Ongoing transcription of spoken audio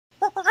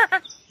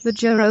The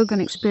Joe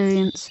Rogan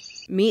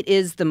Experience. Meat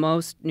is the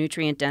most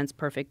nutrient-dense,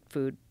 perfect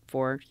food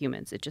for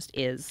humans. It just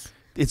is.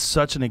 It's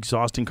such an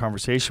exhausting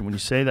conversation when you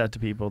say that to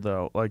people,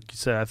 though. Like you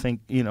said, I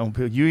think,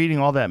 you eating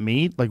all that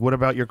meat, like what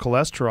about your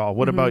cholesterol?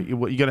 What about you?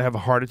 What, you going to have a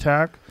heart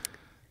attack?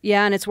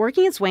 Yeah, and it's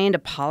working its way into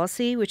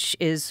policy, which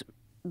is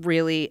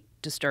really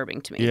disturbing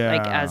to me,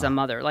 like as a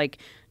mother. Like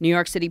New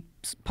York City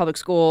public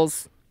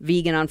schools,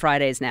 vegan on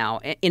Fridays now,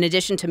 in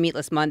addition to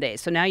meatless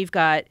Mondays. So now you've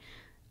got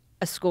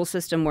a school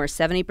system where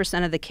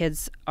 70% of the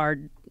kids are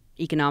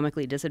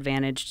economically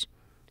disadvantaged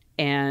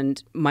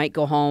and might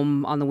go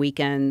home on the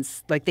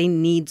weekends. Like they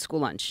need school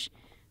lunch,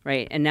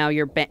 right? And now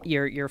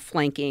you're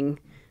flanking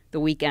the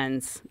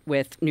weekends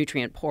with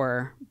nutrient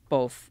poor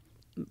both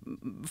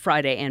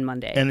Friday and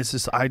Monday. And it's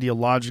this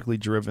ideologically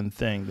driven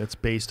thing that's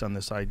based on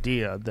this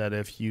idea that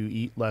if you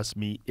eat less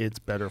meat, it's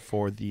better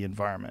for the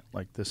environment,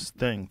 like this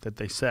thing that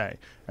they say.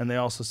 And they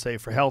also say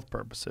for health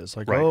purposes,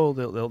 like,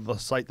 they'll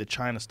cite the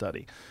China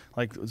study.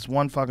 Like, it's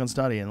one fucking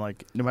study, and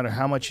like, no matter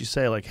how much you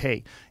say, like,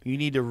 hey, you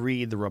need to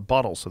read the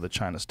rebuttals of the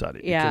China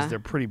study because they're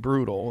pretty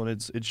brutal,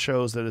 and it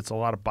shows that it's a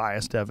lot of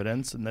biased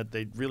evidence and that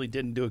they really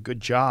didn't do a good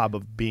job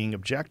of being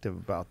objective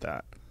about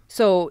that.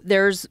 So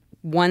there's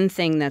one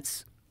thing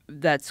that's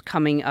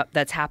coming up,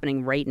 that's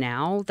happening right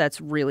now, that's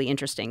really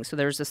interesting. So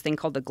there's this thing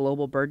called the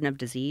global burden of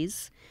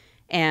disease,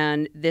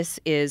 and this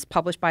is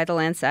published by the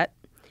Lancet,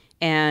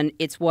 and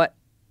it's what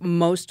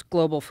most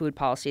global food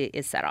policy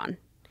is set on.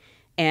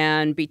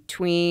 And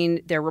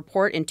between their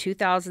report in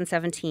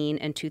 2017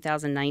 and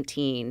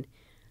 2019,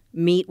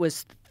 meat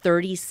was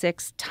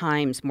 36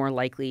 times more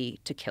likely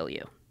to kill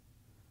you.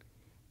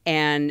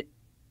 And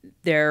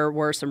there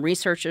were some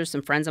researchers,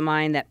 some friends of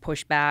mine that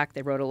pushed back.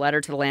 They wrote a letter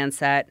to the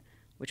Lancet,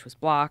 which was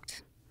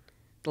blocked.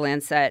 The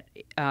Lancet,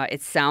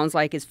 it sounds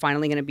like, is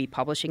finally going to be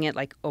publishing it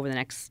like over the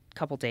next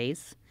couple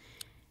days.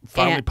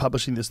 Finally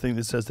publishing this thing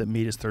that says that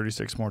meat is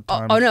 36 more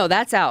times. Oh no,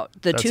 that's out.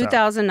 The That's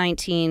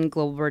 2019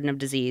 Global Burden of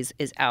Disease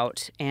is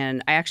out,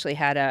 and I actually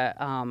had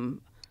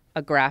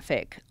a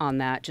graphic on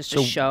that just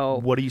to show.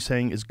 What are you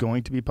saying is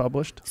going to be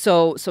published?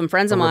 So some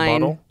friends of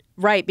mine, rebuttal?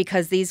 right?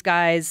 Because these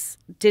guys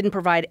didn't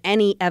provide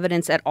any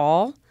evidence at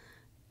all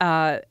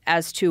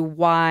as to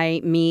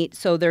why meat.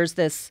 So there's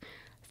this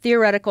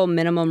theoretical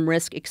minimum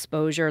risk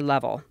exposure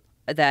level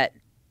that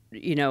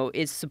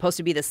is supposed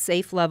to be the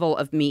safe level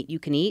of meat you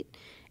can eat,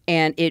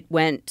 and it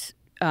went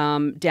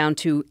down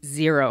to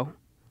 0,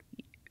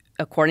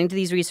 according to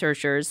these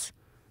researchers,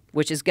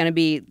 which is going to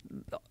be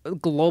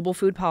global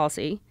food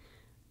policy.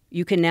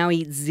 You can now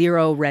eat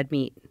 0 red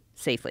meat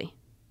safely,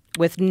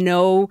 with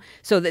no.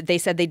 So that they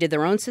said they did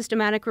their own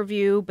systematic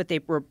review, but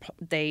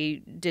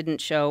they didn't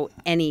show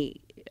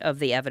any of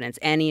the evidence,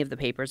 any of the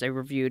papers they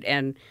reviewed,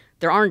 and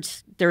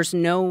there's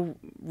no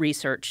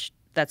research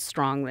that's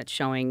strong that's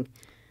showing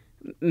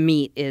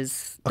meat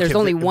is. There's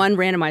only one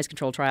randomized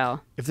control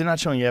trial. If they're not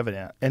showing you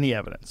any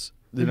evidence,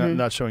 they're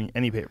not showing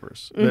any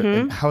papers.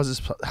 How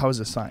is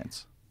this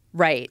science?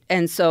 Right,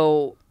 and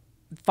so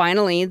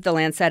finally, the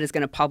Lancet is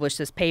going to publish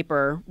this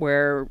paper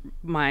where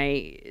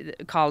my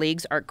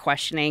colleagues are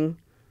questioning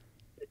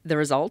the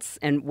results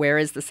and where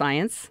is the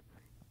science.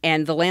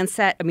 And the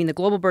Lancet, the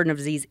global burden of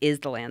disease is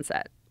the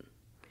Lancet.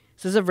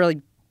 So this is a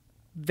really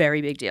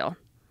very big deal.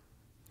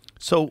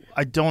 So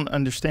I don't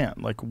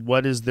understand. Like,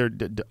 what is there?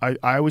 I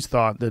always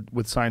thought that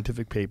with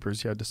scientific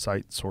papers, you had to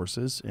cite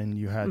sources and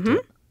you had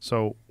to.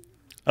 So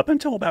up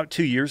until about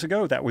 2 years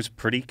ago, that was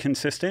pretty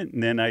consistent.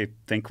 And then I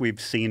think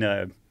we've seen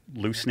a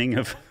loosening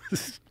of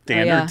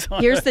standards.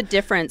 Here's the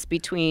difference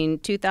between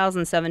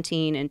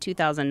 2017 and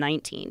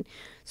 2019.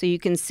 So you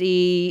can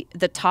see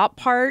the top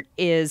part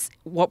is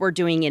what we're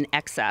doing in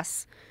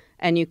excess.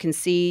 And you can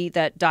see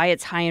that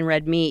diets high in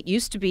red meat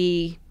used to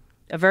be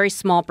a very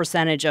small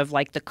percentage of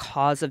like the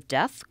cause of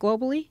death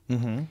globally,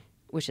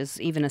 which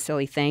is even a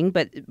silly thing.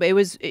 But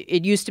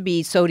it used to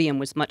be sodium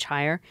was much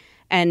higher.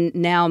 And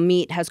now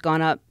meat has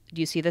gone up.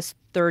 Do you see this?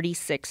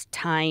 36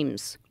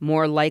 times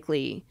more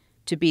likely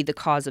to be the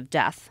cause of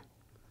death.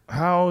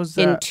 How is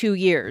that? In 2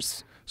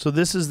 years. So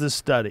this is the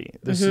study.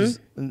 This is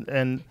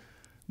and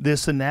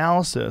this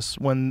analysis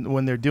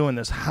when they're doing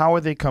this. How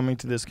are they coming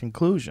to this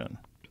conclusion?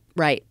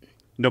 Right.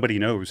 Nobody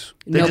knows.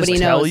 They Nobody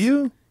just knows. tell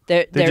you?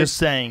 They're just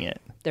saying it.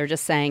 They're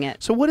just saying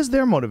it. So what is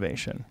their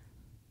motivation?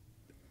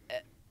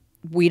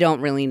 We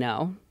don't really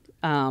know.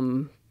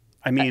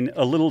 A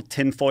little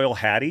tinfoil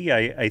hatty.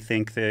 I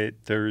think that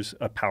there's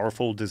a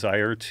powerful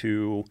desire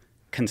to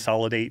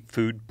consolidate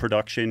food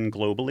production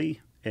globally,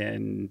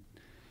 and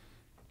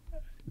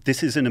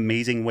this is an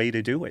amazing way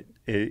to do it.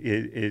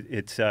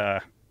 It's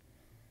as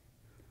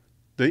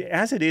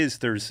it is.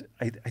 There's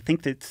I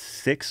think that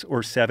 6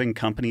 or 7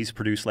 companies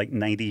produce like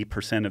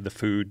 90% of the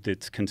food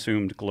that's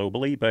consumed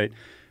globally, but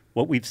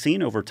what we've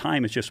seen over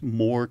time is just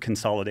more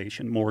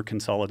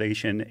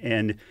consolidation,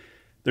 and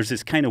there's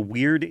this kind of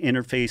weird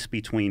interface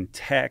between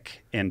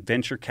tech and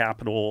venture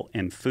capital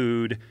and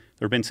food.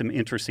 There have been some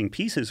interesting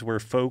pieces where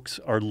folks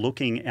are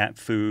looking at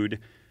food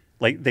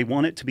like they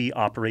want it to be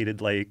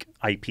operated like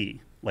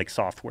IP. like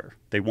software.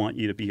 They want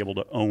you to be able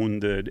to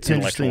own the It's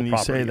intellectual interesting you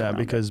property say that around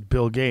because it.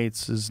 Bill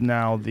Gates is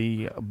now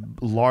the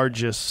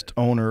largest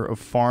owner of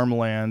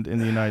farmland in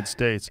the United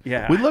States.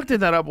 Yeah. We looked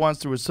at that up once.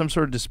 There was some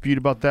sort of dispute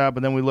about that,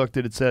 but then we looked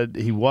at it, said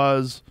he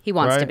was. He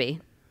wants to right? be.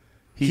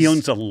 He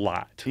owns a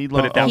lot. He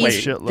Put it that owns way. a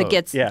shitload. The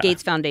Gates, Yeah.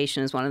 Gates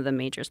Foundation is one of the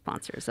major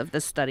sponsors of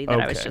this study that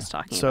I was just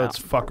talking so about.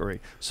 it's fuckery.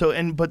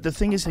 So but the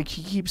thing is, like,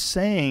 he keeps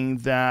saying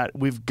that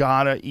we've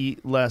got to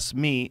eat less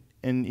meat,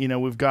 and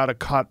we've got to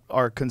cut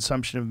our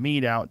consumption of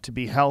meat out to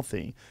be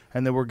healthy,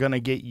 and that we're going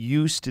to get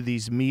used to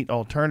these meat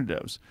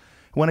alternatives.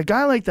 When a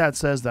guy like that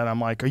says that, I'm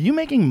like, are you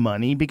making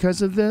money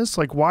because of this?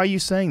 Like, why are you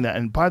saying that?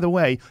 And by the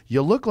way,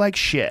 you look like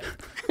shit.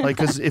 Like,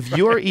 because if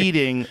you're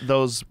eating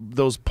those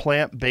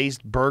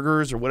plant-based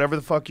burgers or whatever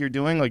the fuck you're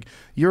doing, like,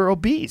 you're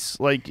obese.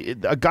 Like,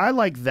 a guy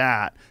like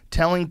that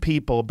telling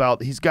people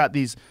about he's got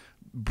these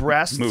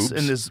breasts Moobs.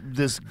 and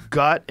this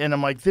gut, and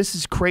I'm like, this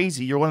is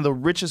crazy. You're one of the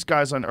richest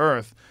guys on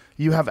earth.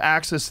 You have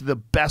access to the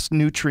best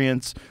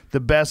nutrients, the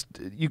best.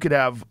 You could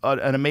have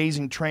an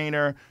amazing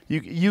trainer.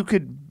 You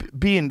could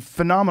be in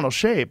phenomenal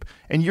shape,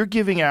 and you're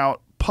giving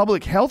out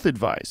public health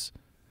advice.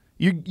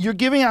 You're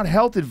giving out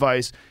health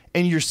advice,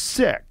 and you're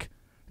sick.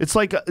 It's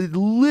like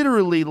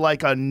literally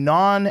like a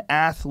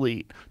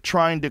non-athlete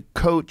trying to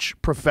coach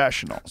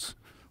professionals.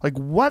 Like,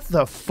 what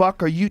the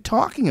fuck are you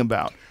talking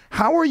about?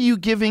 How are you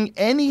giving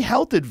any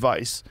health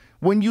advice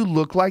when you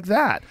look like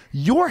that?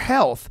 Your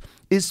health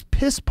is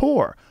piss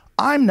poor.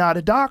 I'm not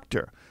a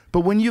doctor.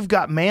 But when you've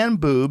got man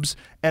boobs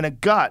and a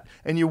gut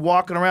and you're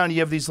walking around, you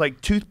have these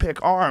like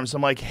toothpick arms,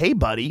 I'm like, hey,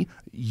 buddy,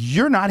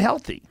 you're not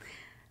healthy.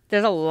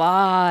 There's a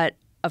lot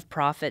of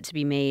profit to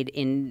be made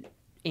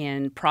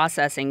in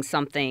processing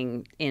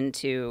something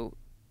into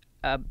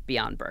a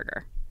Beyond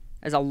Burger.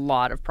 There's a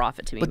lot of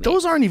profit to be made. But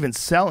those aren't even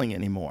selling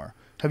anymore.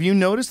 Have you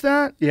noticed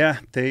that? Yeah,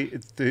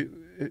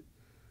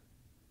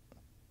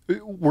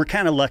 we're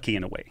kind of lucky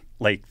in a way.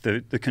 Like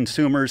the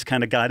consumers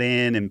kind of got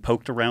in and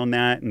poked around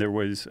that, and there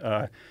was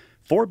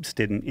Forbes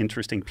did an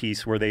interesting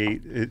piece where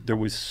there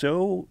was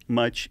so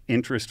much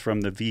interest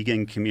from the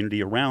vegan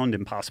community around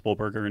Impossible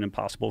Burger and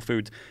Impossible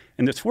Foods,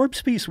 and this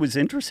Forbes piece was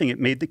interesting. It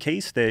made the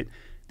case that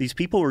these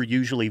people are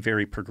usually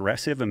very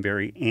progressive and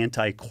very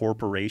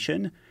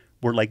anti-corporation,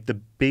 were like the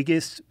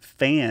biggest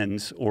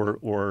fans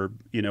or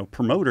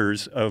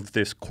promoters of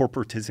this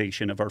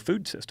corporatization of our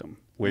food system,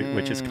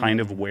 which is kind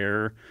of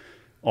where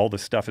all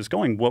this stuff is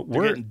going.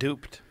 We're getting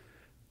duped.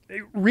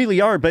 They really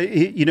are, but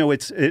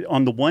it's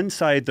on the one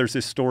side, there's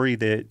this story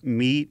that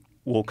meat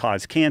will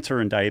cause cancer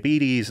and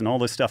diabetes and all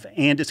this stuff,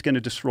 and it's going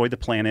to destroy the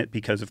planet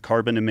because of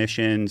carbon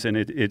emissions, and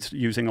it's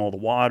using all the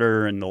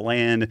water and the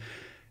land,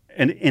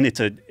 and it's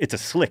a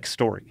slick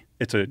story.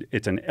 It's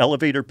an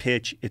elevator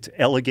pitch. It's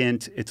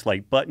elegant. It's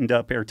like buttoned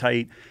up,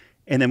 airtight,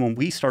 and then when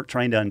we start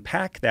trying to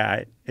unpack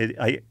that,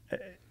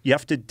 you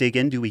have to dig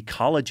into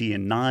ecology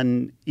and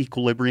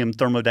non-equilibrium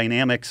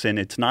thermodynamics, and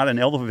it's not an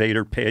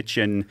elevator pitch,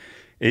 and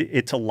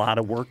it's a lot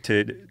of work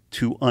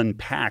to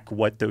unpack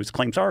what those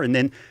claims are. And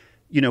then,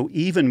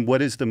 even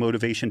what is the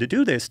motivation to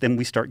do this? Then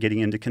we start getting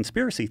into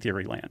conspiracy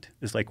theory land.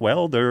 It's like,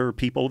 well, there are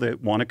people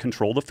that want to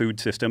control the food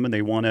system, and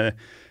they want to,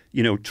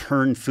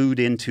 turn food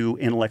into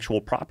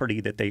intellectual property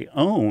that they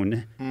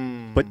own.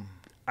 But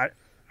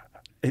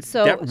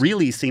that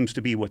really seems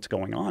to be what's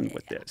going on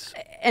with this.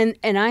 And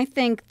I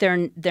think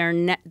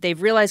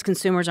they've realized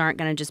consumers aren't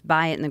going to just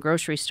buy it in the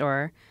grocery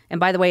store. And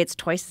by the way, it's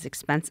twice as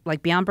expensive.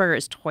 Like Beyond Burger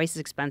is twice as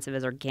expensive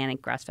as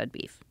organic grass-fed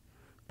beef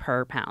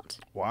per pound.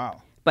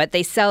 Wow. But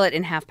they sell it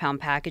in half-pound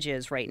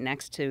packages right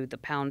next to the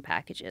pound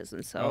packages,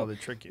 and so they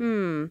trick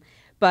you.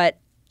 But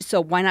so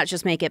why not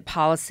just make it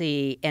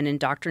policy and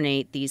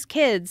indoctrinate these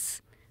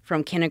kids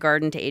from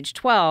kindergarten to age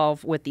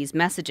 12 with these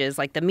messages?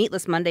 Like the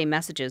Meatless Monday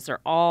messages are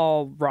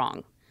all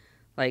wrong.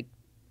 Like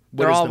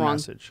they're What is all the wrong.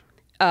 message?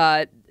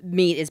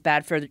 Meat is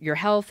bad for your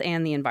health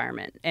and the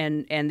environment,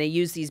 and they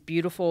use these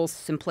beautiful,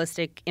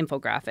 simplistic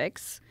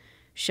infographics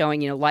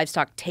showing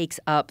livestock takes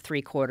up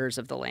 3/4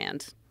 of the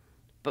land.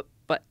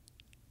 But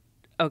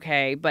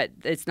okay, but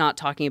it's not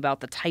talking about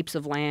the types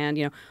of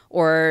land,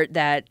 or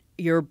that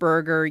your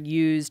burger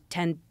used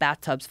 10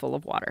 bathtubs full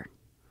of water.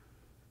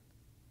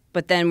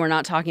 But then we're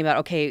not talking about,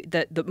 okay,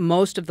 the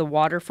most of the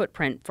water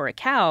footprint for a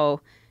cow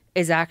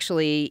is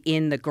actually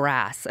in the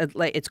grass.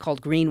 It's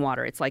called green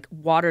water. It's like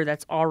water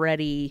that's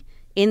already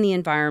in the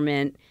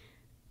environment,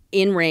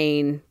 in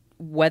rain.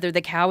 Whether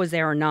the cow is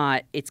there or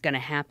not, it's going to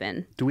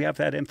happen. Do we have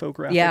that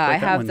infographic? Yeah, Like, I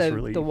have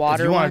the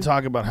water If you one. want to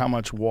talk about how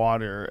much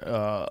water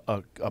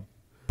a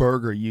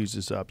burger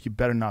uses up, you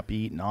better not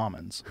be eating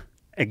almonds.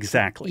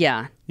 Exactly.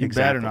 Yeah. You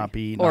Exactly. better not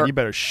be eating. You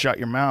better shut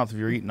your mouth if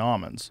you're eating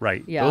almonds.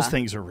 Right. Yeah. Those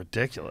things are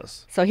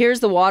ridiculous. So here's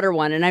the water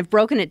one, and I've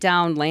broken it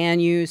down: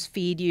 land use,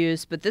 feed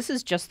use, but this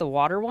is just the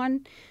water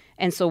one.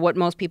 And so what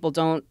most people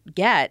don't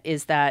get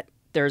is that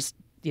there's,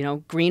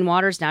 green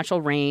water is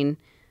natural rain,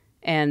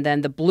 and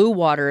then the blue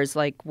water is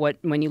like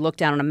when you look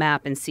down on a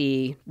map and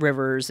see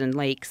rivers and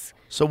lakes.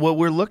 So what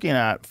we're looking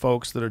at,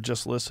 folks that are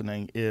just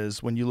listening,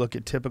 is when you look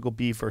at typical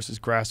beef versus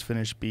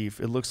grass-finished beef,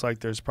 it looks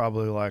like there's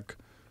probably like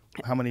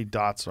How many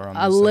dots are on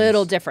A these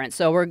little things? different.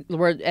 So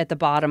we're at the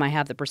bottom. I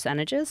have the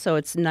percentages. So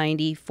it's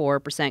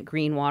 94%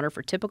 green water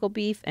for typical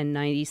beef and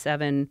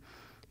 97%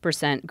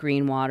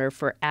 green water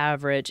for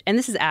average. And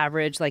this is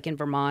average. Like in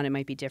Vermont, it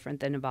might be different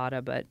than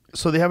Nevada, but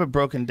So they have it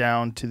broken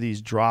down to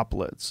these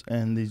droplets,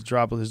 and these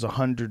droplets, there's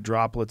 100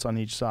 droplets on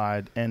each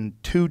side, and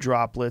 2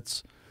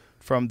 droplets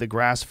from the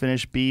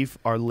grass-finished beef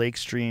are lake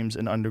streams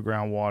and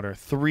underground water.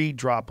 3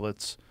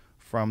 droplets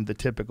from the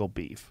typical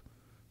beef.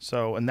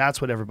 So, and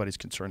that's what everybody's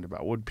concerned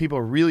about. What people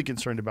are really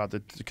concerned about, the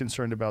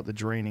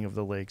draining of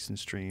the lakes and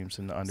streams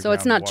and the underground. so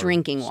it's not water.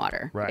 drinking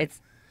water. Right. It's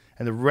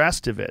And the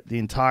rest of it, the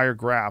entire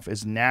graph,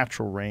 is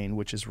natural rain,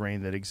 which is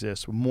rain that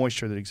exists,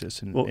 moisture that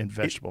exists in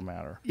vegetable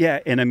matter. Yeah,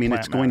 and I mean, Plant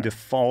it's going matter. to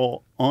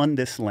fall on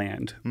this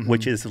land,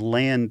 which is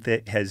land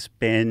that has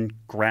been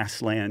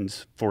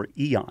grasslands for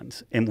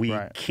eons, and we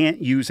Right.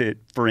 can't use it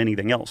for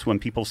anything else. When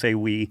people say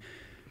we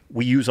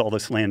use all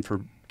this land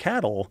for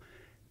cattle,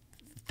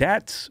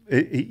 that's,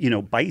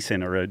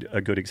 bison are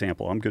a good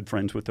example. I'm good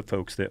friends with the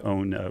folks that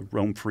own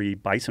Roam Free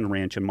Bison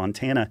Ranch in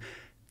Montana.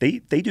 They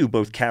do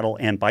both cattle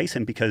and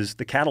bison because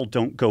the cattle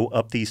don't go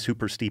up these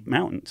super steep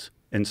mountains.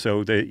 And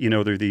so there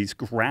are these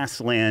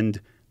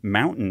grassland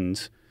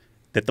mountains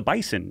that the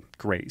bison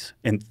graze.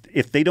 And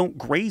if they don't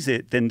graze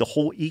it, then the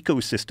whole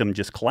ecosystem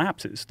just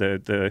collapses.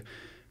 The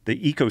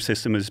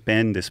ecosystem has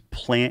been this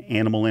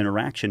plant-animal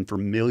interaction for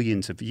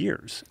millions of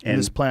years. And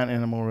this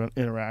plant-animal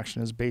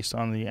interaction is based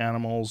on the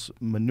animals'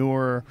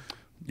 manure,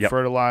 Yep.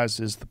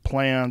 fertilizes the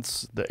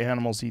plants, the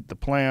animals eat the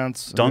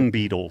plants. Dung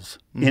beetles,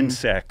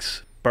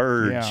 insects,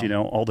 birds, Yeah.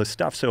 all this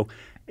stuff. So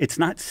it's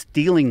not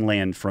stealing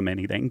land from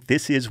anything.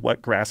 This is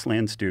what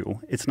grasslands do.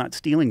 It's not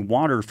stealing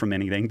water from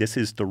anything. This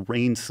is the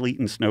rain, sleet,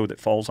 and snow that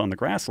falls on the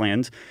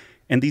grasslands.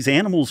 And these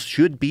animals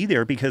should be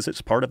there because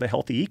it's part of a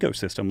healthy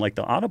ecosystem. Like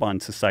the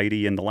Audubon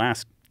Society in the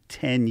last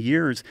 10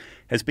 years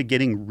has been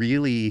getting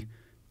really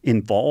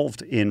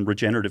involved in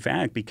regenerative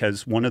ag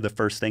because one of the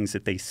first things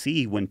that they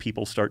see when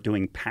people start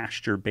doing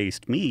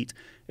pasture-based meat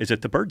is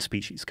that the bird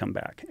species come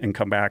back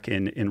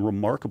in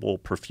remarkable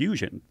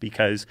profusion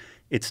because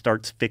it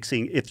starts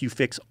fixing, if you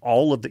fix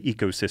all of the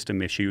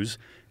ecosystem issues,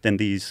 then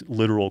these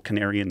literal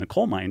canary in the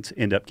coal mines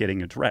end up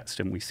getting addressed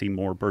and we see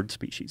more bird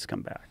species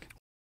come back.